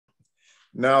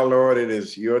Now, Lord, it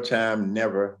is your time,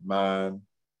 never mine.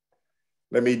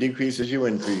 Let me decrease as you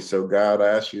increase. So, God, I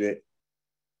ask you to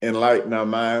enlighten our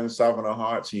minds, soften our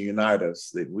hearts, and unite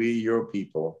us, that we, your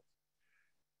people,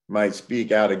 might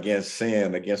speak out against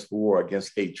sin, against war,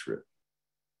 against hatred,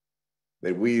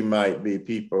 that we might be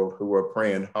people who are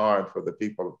praying hard for the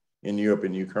people in Europe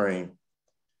and Ukraine.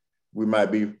 We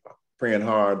might be praying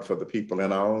hard for the people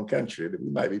in our own country, that we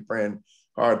might be praying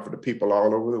hard for the people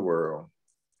all over the world,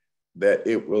 that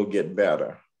it will get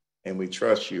better. And we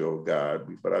trust you, oh God.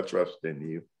 We put our trust in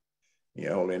you. In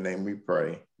your holy name we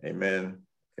pray. Amen,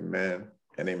 amen,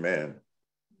 and amen.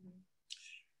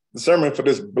 The sermon for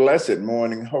this blessed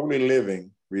morning, Holy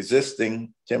Living,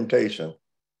 Resisting Temptation.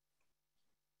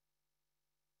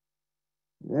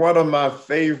 One of my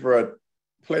favorite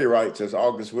playwrights is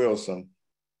August Wilson,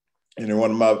 and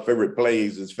one of my favorite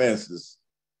plays is Fences.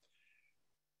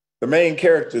 The main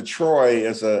character, Troy,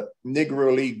 is a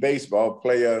Negro League baseball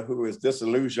player who is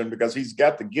disillusioned because he's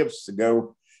got the gifts to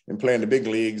go and play in the big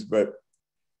leagues, but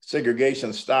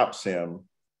segregation stops him.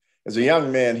 As a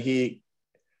young man, he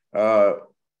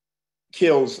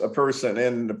kills a person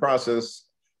in the process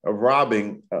of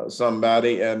robbing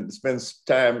somebody and spends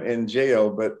time in jail.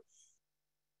 But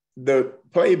the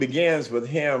play begins with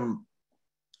him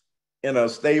in a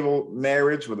stable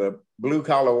marriage with a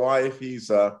blue-collar wife. He's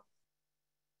one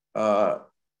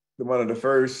of the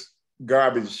first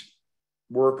garbage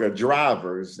worker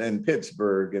drivers in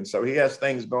Pittsburgh. And so he has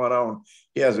things going on.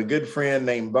 He has a good friend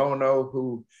named Bono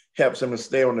who helps him to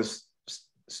stay on the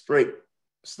straight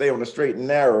and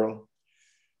narrow.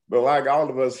 But like all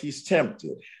of us, he's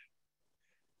tempted.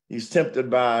 He's tempted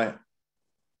by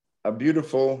a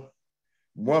beautiful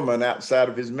woman outside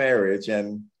of his marriage.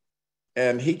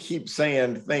 And he keeps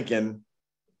thinking,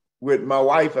 with my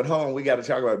wife at home, we got to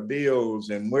talk about bills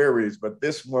and worries, but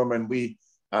this woman,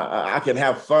 I can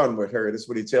have fun with her. That's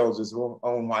what he tells his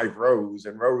own wife, Rose.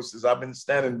 And Rose says, I've been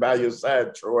standing by your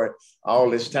side, Troy, all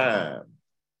this time.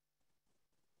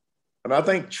 And I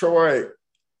think Troy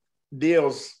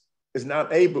he's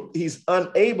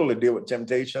unable to deal with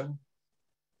temptation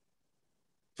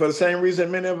for the same reason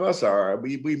many of us are.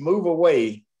 We move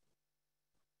away.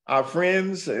 Our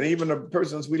friends and even the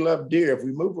persons we love dear, if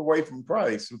we move away from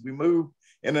Christ, if we move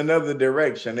in another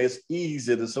direction, it's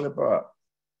easy to slip up.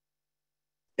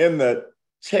 In the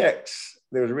text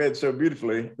that was read so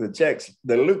beautifully,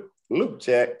 the Luke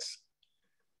text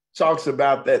talks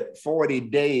about that 40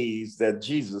 days that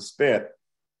Jesus spent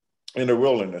in the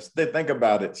wilderness. Think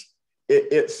about it.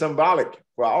 It's symbolic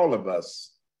for all of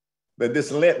us that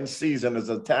this Lenten season is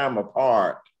a time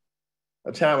apart,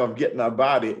 a time of getting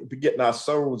our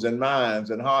souls and minds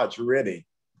and hearts ready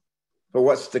for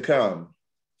what's to come,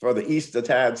 for the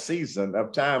Eastertide season,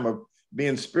 of time of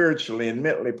being spiritually and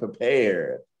mentally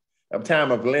prepared, a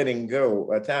time of letting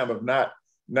go, a time of not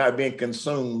being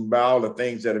consumed by all the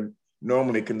things that have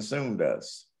normally consumed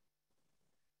us.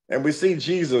 And we see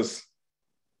Jesus.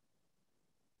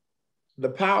 The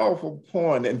powerful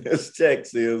point in this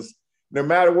text is, no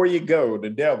matter where you go, the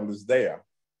devil is there.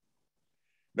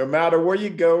 No matter where you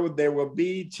go, there will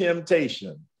be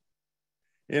temptation.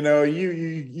 You know,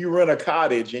 you rent a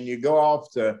cottage and you go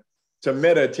off to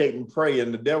meditate and pray,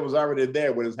 and the devil's already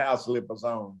there with his house slippers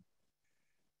on.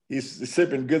 He's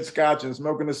sipping good scotch and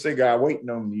smoking a cigar, waiting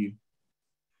on you.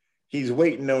 He's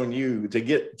waiting on you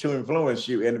to influence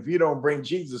you. And if you don't bring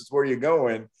Jesus to where you're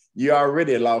going, you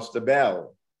already lost the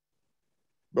battle.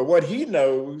 But what he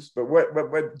knows,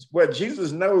 what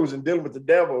Jesus knows in dealing with the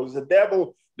devil is the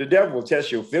devil will test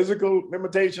your physical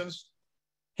limitations.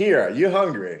 Here, you're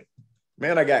hungry.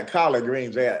 Man, I got collard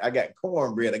greens. I got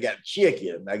cornbread. I got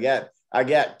chicken. I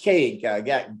got cake. I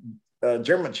got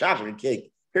German chocolate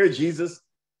cake. Here, Jesus,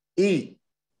 eat.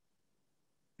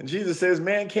 And Jesus says,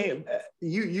 man, can't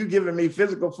you giving me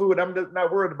physical food? I'm just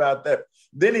not worried about that.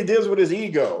 Then he deals with his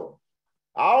ego.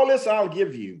 All this I'll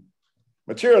give you.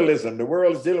 Materialism, the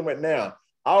world is dealing with now.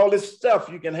 All this stuff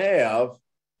you can have,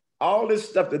 all this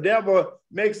stuff, the devil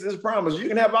makes this promise. You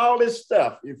can have all this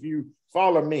stuff if you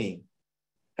follow me.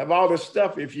 Have all this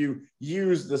stuff if you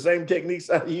use the same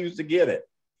techniques I used to get it.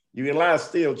 You can lie,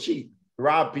 steal, cheat,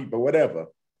 rob people, whatever.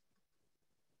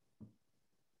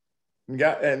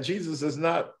 And Jesus is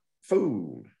not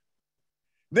fooled.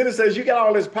 Then it says, you got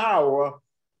all this power,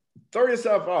 throw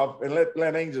yourself off and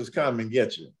let angels come and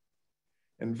get you.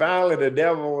 And finally, the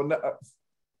devil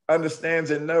understands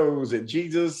and knows that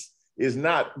Jesus is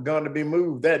not going to be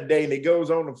moved that day, and he goes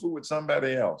on to fool with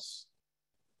somebody else.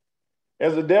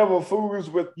 As the devil fools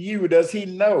with you, does he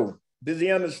know? Does he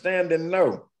understand and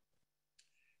know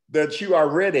that you are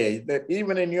ready, that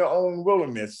even in your own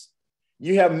wilderness,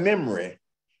 you have memory.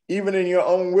 Even in your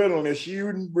own wilderness,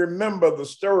 you remember the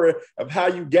story of how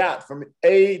you got from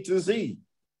A to Z.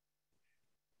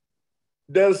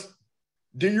 Do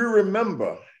you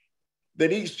remember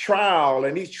that each trial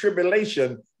and each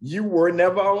tribulation, you were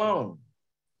never alone?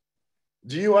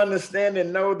 Do you understand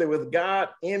and know that with God,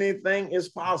 anything is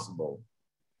possible?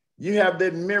 You have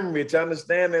that memory to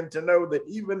understand and to know that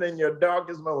even in your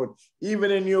darkest moment,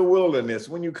 even in your wilderness,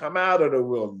 when you come out of the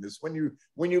wilderness, when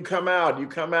you come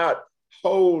out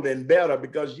whole and better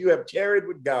because you have tarried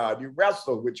with God. You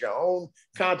wrestle with your own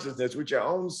consciousness, with your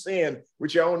own sin,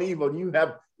 with your own evil. You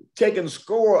have taken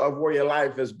score of where your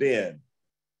life has been.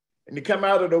 And you come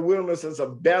out of the wilderness as a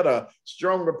better,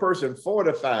 stronger person,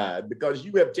 fortified, because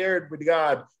you have tarried with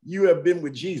God. You have been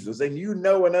with Jesus, and you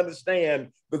know and understand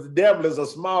that the devil is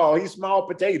he's small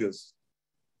potatoes.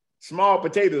 Small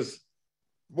potatoes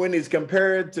when he's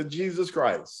compared to Jesus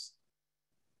Christ.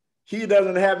 He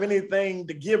doesn't have anything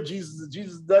to give Jesus that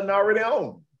Jesus doesn't already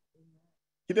own.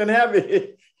 He doesn't have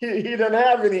it. He doesn't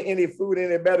have any food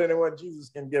any better than what Jesus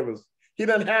can give us. He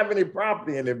doesn't have any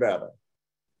property any better.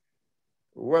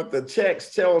 What the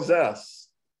text tells us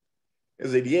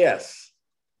is that, yes,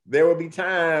 there will be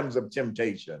times of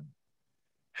temptation.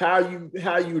 How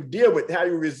you deal with, how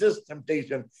you resist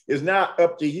temptation is not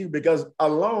up to you, because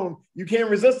alone, you can't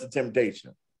resist the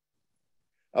temptation.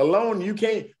 Alone, you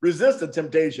can't resist the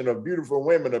temptation of beautiful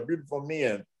women or beautiful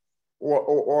men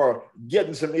or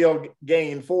getting some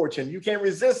ill-gained fortune. You can't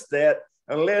resist that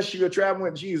unless you are traveling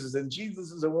with Jesus. And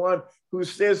Jesus is the one who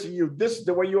says to you, this is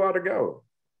the way you ought to go.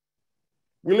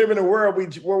 We live in a world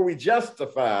where we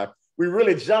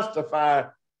really justify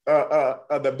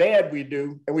the bad we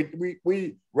do, and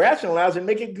we rationalize and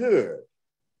make it good.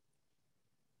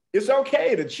 It's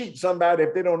okay to cheat somebody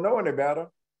if they don't know any better.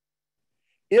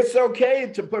 It's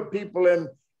okay to put people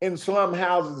in slum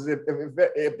houses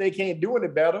if they can't do any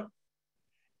better.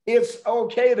 It's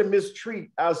okay to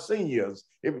mistreat our seniors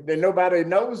if nobody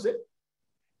knows it.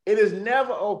 It is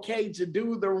never okay to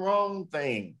do the wrong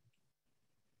thing.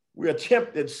 We're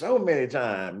tempted so many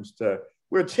times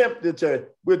we're tempted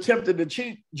to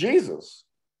cheat Jesus.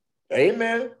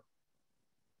 Amen.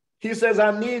 He says,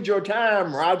 I need your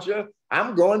time, Roger.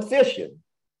 I'm going fishing.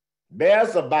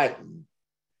 Bears are biting.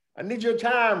 I need your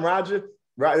time, Roger.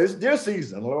 Right, it's deer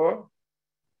season, Lord.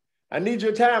 I need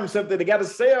your time. Something they got a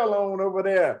sale on over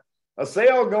there. A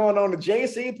sale going on the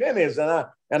J.C. Penney's, and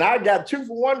I got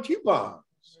 2-for-1 coupons.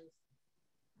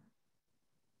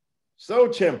 So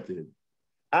tempted.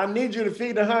 I need you to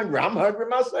feed the hungry. I'm hungry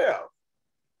myself.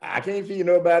 I can't feed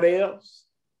nobody else.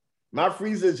 My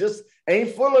freezer just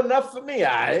ain't full enough for me.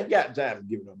 I ain't got time to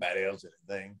give nobody else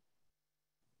anything.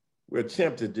 We're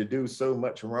tempted to do so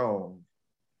much wrong.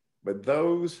 But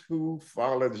those who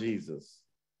follow Jesus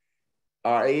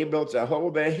are able to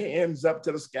hold their hands up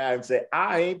to the sky and say,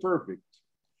 I ain't perfect.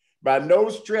 By no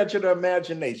stretch of the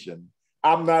imagination,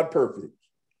 I'm not perfect.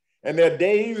 And there are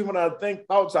days when I think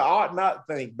thoughts I ought not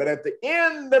think. But at the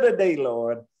end of the day,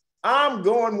 Lord, I'm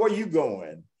going where you're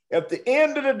going. At the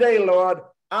end of the day, Lord,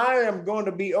 I am going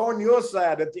to be on your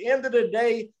side. At the end of the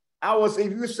day,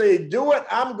 if you say do it,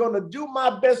 I'm going to do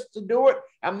my best to do it.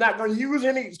 I'm not going to use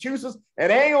any excuses,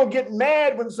 and I ain't going to get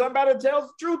mad when somebody tells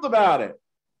the truth about it.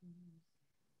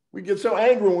 We get so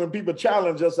angry when people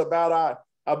challenge us about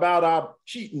our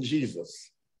cheating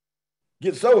Jesus.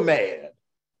 Get so mad.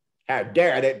 How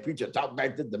dare that preacher talk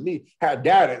like this to me? How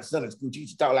dare that Sunday school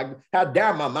teacher talk like this? How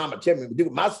dare my mama tell me to do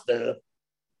my stuff?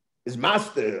 It's my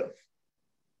stuff.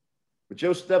 But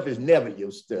your stuff is never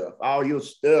your stuff. All your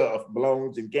stuff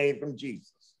belongs and came from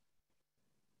Jesus.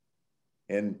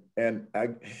 And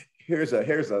here's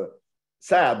a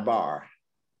sidebar.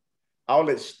 All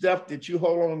that stuff that you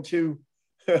hold on to,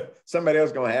 somebody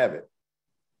else gonna have it.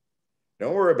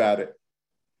 Don't worry about it.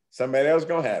 Somebody else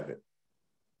gonna have it.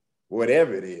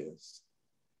 Whatever it is.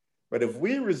 But if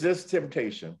we resist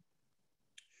temptation,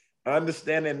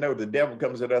 understand and know the devil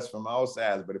comes at us from all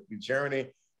sides, but if we journey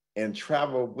and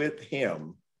travel with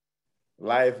him,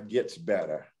 life gets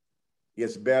better.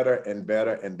 Gets better and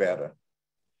better and better.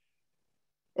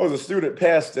 I was a student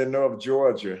pastor in North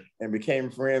Georgia and became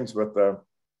friends with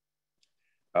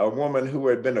a woman who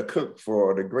had been a cook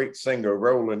for the great singer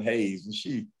Roland Hayes.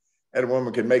 And that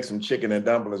woman could make some chicken and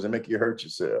dumplings and make you hurt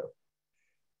yourself.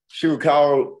 She would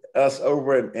call us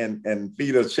over and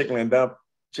feed us chicken and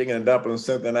dumplings,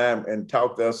 Cynthia and I, and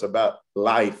talk to us about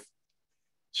life.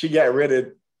 She got ready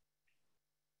to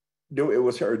do it.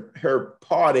 Was her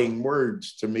parting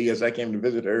words to me as I came to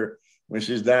visit her when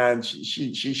she's dying.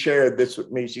 She shared this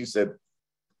with me. She said,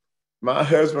 my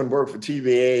husband worked for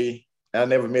TVA. I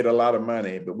never made a lot of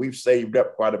money, but we've saved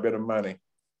up quite a bit of money.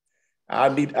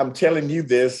 I'm telling you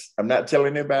this. I'm not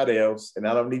telling anybody else, and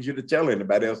I don't need you to tell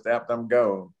anybody else after I'm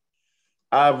gone.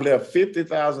 I've left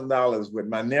 $50,000 with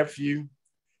my nephew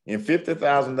and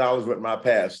 $50,000 with my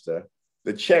pastor.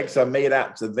 The checks are made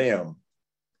out to them,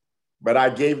 but I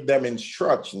gave them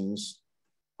instructions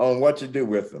on what to do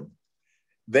with them.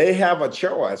 They have a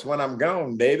choice. When I'm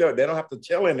gone, they don't have to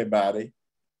tell anybody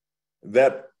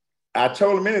that I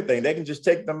told them anything. They can just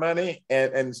take the money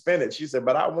and spend it. She said,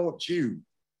 but I want you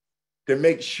to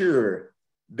make sure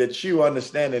that you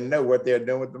understand and know what they're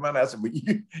doing with the money. I said, well,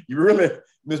 you really,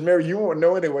 Miss Mary, you won't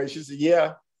know anyway. She said,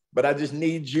 yeah, but I just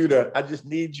need you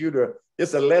to,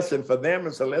 it's a lesson for them.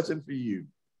 It's a lesson for you.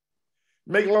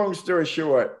 Make a long story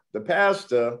short, the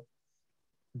pastor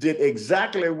did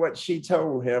exactly what she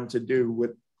told him to do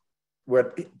with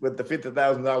the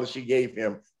 $50,000 she gave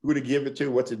him, who to give it to,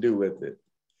 what to do with it.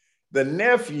 The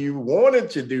nephew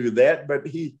wanted to do that, but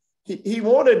he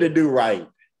wanted to do right.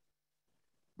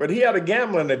 But he had a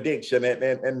gambling addiction.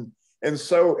 And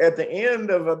so at the end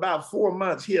of about 4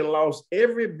 months, he had lost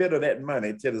every bit of that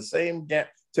money to the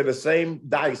same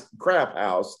dice crap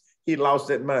house. He lost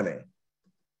that money.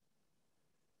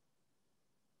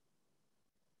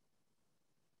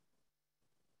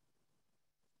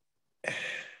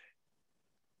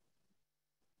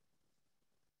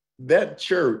 That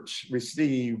church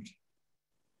received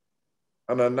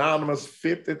an anonymous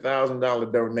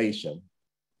 $50,000 donation.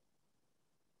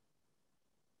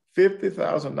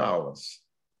 $50,000.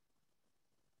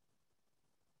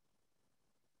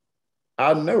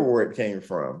 I know where it came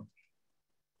from.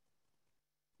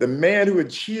 The man who had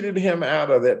cheated him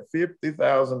out of that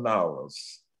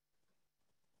 $50,000,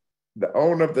 the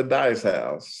owner of the dice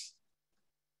house,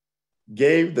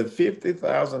 gave the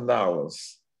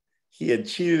 $50,000 he had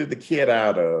cheated the kid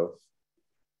out of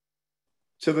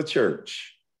to the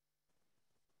church.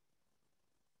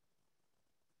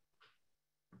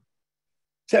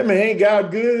 Tell me, ain't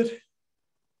God good?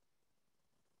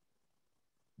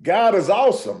 God is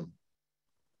awesome.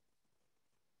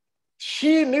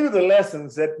 She knew the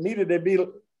lessons that needed to be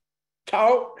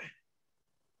taught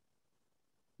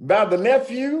by the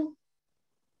nephew,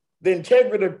 the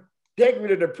integrity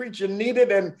the preacher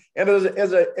needed, and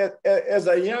as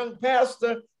a young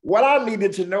pastor, what I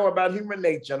needed to know about human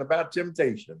nature and about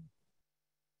temptation.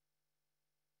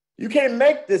 You can't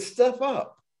make this stuff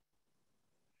up.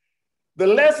 The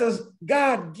lessons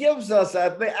God gives us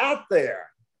out there.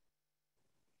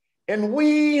 And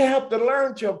we have to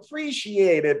learn to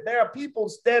appreciate it. There are people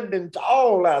standing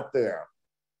tall out there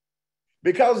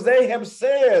because they have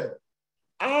said,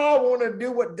 I want to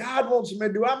do what God wants me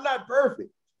to do. I'm not perfect.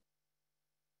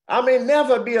 I may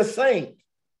never be a saint,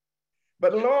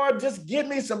 but Lord, just give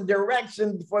me some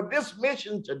direction for this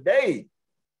mission today.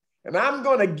 And I'm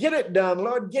going to get it done.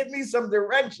 Lord, give me some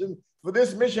direction for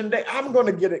this mission today. I'm going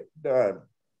to get it done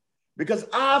because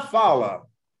I follow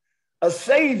a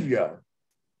Savior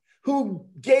who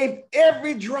gave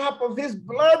every drop of his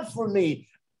blood for me.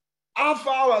 I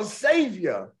follow a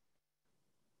Savior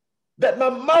that my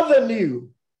mother knew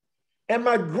and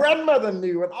my grandmother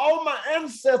knew and all my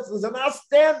ancestors, and I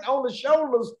stand on the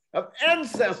shoulders of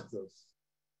ancestors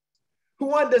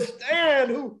who understand,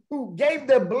 who gave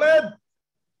their blood,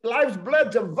 life's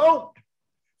blood to vote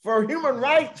for human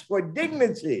rights, for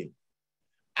dignity.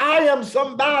 I am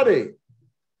somebody.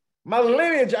 My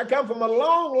lineage, I come from a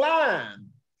long line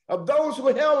of those who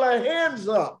held their hands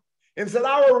up and said,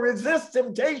 I will resist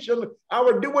temptation. I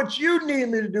will do what you need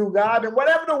me to do, God. And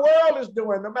whatever the world is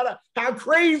doing, no matter how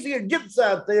crazy it gets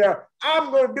out there,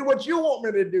 I'm going to do what you want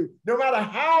me to do. No matter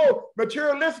how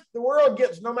materialistic the world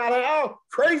gets, no matter how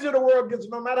crazy the world gets,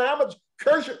 no matter how much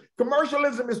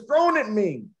commercialism is thrown at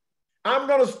me, I'm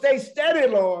going to stay steady,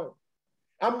 Lord.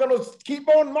 I'm going to keep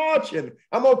on marching.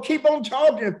 I'm going to keep on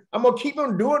talking. I'm going to keep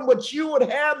on doing what you would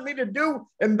have me to do.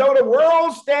 And though the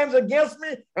world stands against me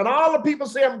and all the people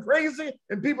say I'm crazy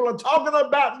and people are talking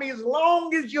about me, as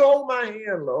long as you hold my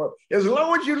hand, Lord, as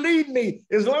long as you lead me,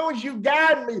 as long as you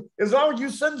guide me, as long as you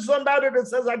send somebody that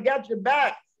says, I got your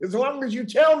back, as long as you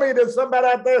tell me there's somebody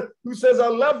out there who says, I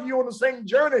love you on the same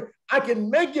journey, I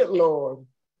can make it, Lord.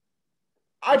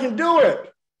 I can do it.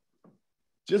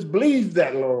 Just believe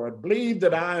that, Lord. Believe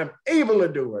that I am able to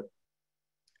do it.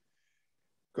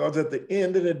 Because at the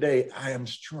end of the day, I am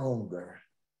stronger,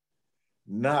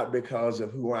 not because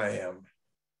of who I am,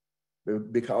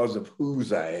 but because of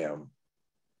whose I am.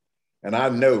 And I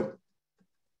know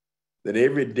that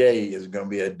every day is going to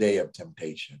be a day of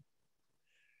temptation.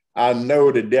 I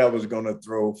know the devil's going to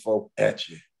throw folk at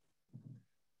you.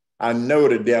 I know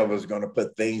the devil's going to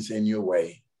put things in your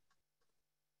way.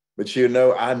 But you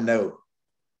know, I know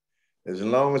as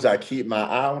long as I keep my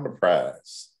eye on the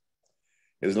prize,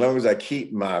 as long as I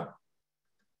keep my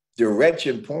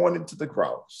direction pointed to the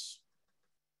cross,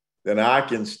 then I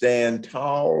can stand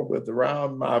tall with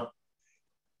around my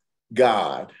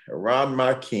God, around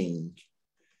my King,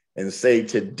 and say,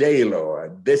 today,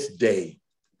 Lord, this day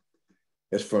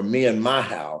is for me and my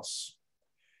house.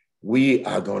 We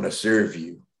are going to serve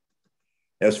you.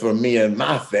 As for me and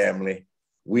my family,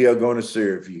 we are going to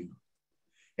serve you.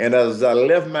 And as I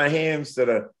lift my hands to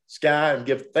the sky and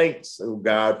give thanks, oh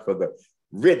God, for the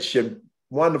rich and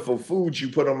wonderful food you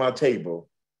put on my table,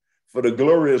 for the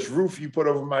glorious roof you put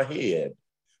over my head,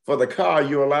 for the car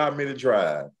you allowed me to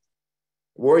drive,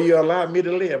 where you allowed me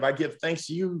to live, I give thanks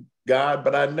to you, God,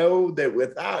 but I know that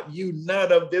without you,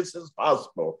 none of this is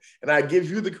possible. And I give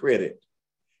you the credit.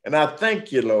 And I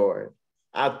thank you, Lord.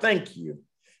 I thank you.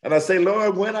 And I say,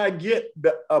 Lord, when I get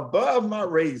above my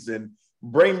raising,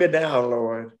 bring me down,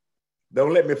 Lord.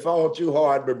 Don't let me fall too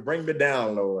hard, but bring me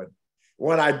down, Lord.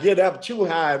 When I get up too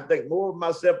high and think more of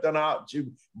myself than I ought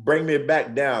to, bring me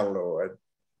back down, Lord.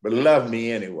 But love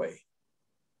me anyway.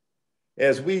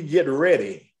 As we get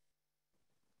ready,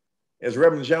 as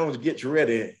Reverend Jones gets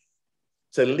ready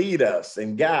to lead us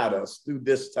and guide us through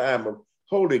this time of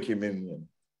Holy Communion,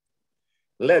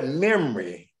 let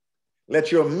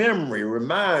your memory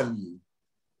remind you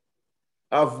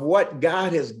of what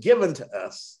God has given to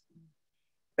us.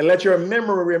 And let your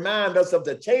memory remind us of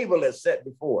the table that's set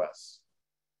before us.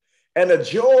 And the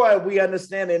joy we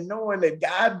understand in knowing that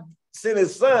God sent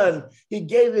his son, he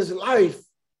gave his life,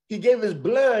 he gave his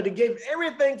blood, he gave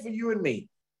everything for you and me.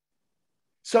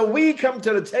 So we come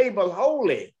to the table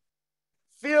holy,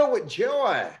 filled with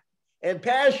joy and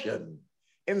passion,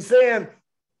 and saying,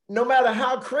 no matter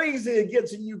how crazy it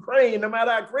gets in Ukraine, no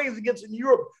matter how crazy it gets in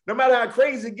Europe, no matter how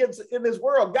crazy it gets in this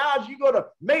world, God, you're going to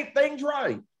make things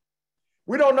right.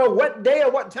 We don't know what day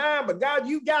or what time, but God,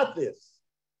 you got this.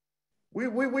 We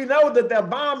know that they're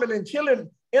bombing and killing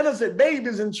innocent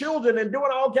babies and children and doing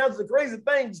all kinds of crazy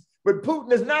things, but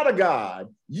Putin is not a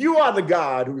God. You are the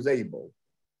God who's able.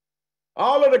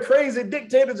 All of the crazy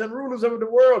dictators and rulers of the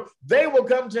world, they will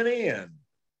come to an end.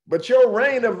 But your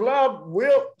reign of love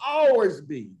will always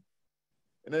be.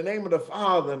 In the name of the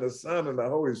Father, and the Son, and the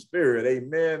Holy Spirit,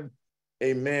 amen,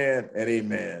 amen, and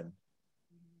amen.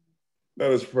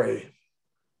 Let us pray.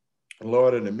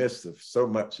 Lord, in the midst of so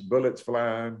much bullets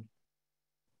flying,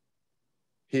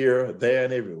 here, there,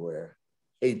 and everywhere,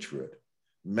 hatred,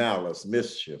 malice,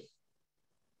 mischief,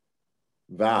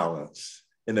 violence,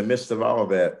 in the midst of all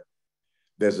that,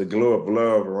 there's a glow of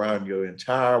love around your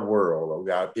entire world,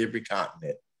 around every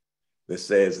continent, that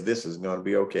says this is going to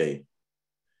be okay.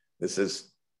 This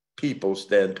is people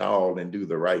stand tall and do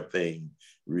the right thing,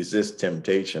 resist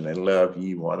temptation, and love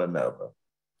ye one another.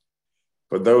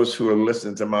 For those who are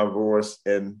listening to my voice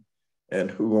and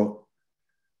who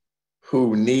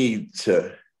need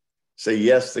to say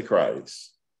yes to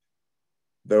Christ,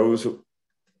 those who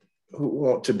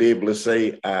want to be able to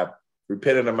say, I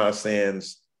repented of my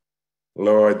sins,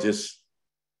 Lord, just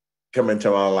come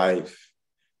into my life,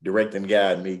 direct and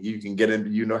guide me. You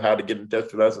can you know how to get in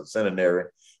touch with us at Centenary.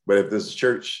 But if there's a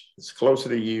church that's closer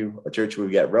to you, a church where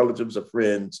we got relatives or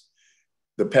friends,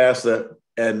 the pastor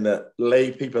and the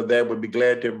lay people there would be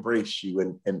glad to embrace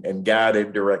you and guide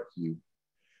and direct you.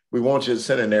 We want you at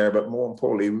Centenary, but more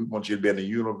importantly, we want you to be in the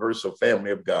universal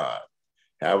family of God,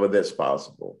 however that's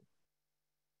possible.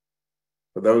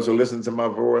 For those who listen to my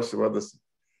voice, whether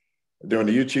during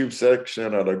the YouTube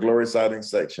section or the glory sighting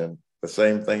section, the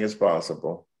same thing is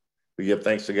possible. We give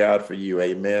thanks to God for you.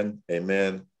 Amen,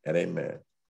 amen, and amen.